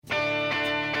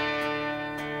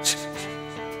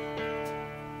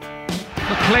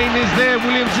McLean is there.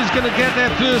 Williams is going to get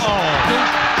there first.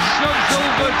 Shoves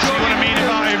over. See what I mean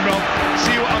about him, Rob?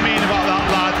 See what I mean about that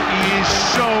lad? He is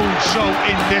so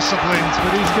indisciplined.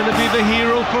 But he's going to be the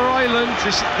hero for Ireland.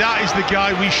 That is the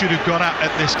guy we should have gone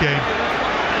at this game.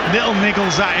 Little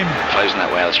niggles at him. Closing that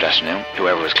Wales dressing room,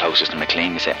 whoever was closest to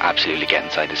McLean, you say absolutely get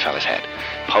inside this fella's head.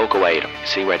 Poke away at him,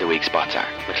 see where the weak spots are.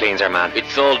 McLean's our man.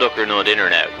 It's all duck or no dinner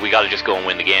now. We got to just go and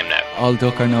win the game now. All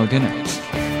duck or no dinner.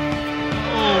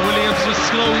 Oh, Williams was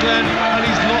slow then, and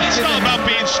he's lost it. It's not about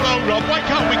being slow, Rob. Why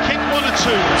can't we kick 1 or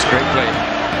 2? It's great play.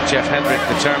 Jeff Hendrick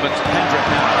determined. Hendrick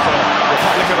now for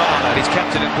Republic of Ireland. He's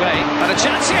kept it in play. And a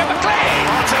chance here, McLean!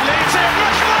 Martin leads it,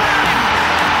 McLean!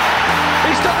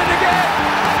 He's done it again!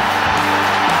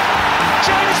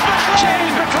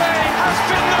 James McLean has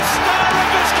been the star of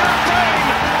this campaign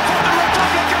for the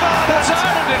Republic of Ireland. That's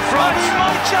Ireland in front. And he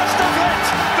might just have hit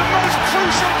the most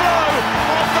crucial blow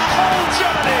of the whole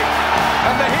journey.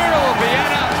 And the hero of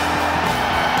Vienna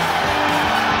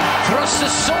thrusts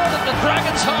his sword at the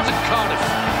Dragon's heart in Cardiff.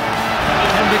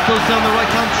 Hendrick goes down the right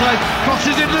hand side,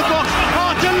 crosses into the box.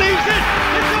 Arthur leaves it.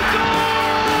 It's a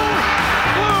goal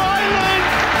for Ireland.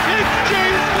 It's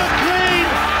James McLean.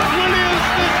 Williams'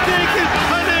 mistake is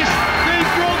punished. They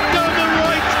broke down the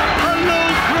right, a low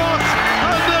cross,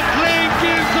 and McLean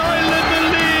gives Ireland the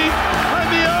lead. And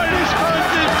the Irish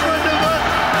fans in front of us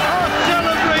are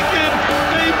celebrating.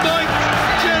 They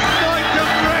just might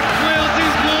have wrecked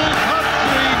Wales's World Cup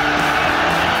dream.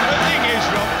 The thing is,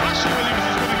 Rob, Ashley Williams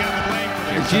is going to get in the blame.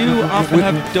 Did you often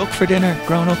have duck for dinner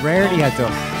growing up? Rarely had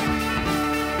duck.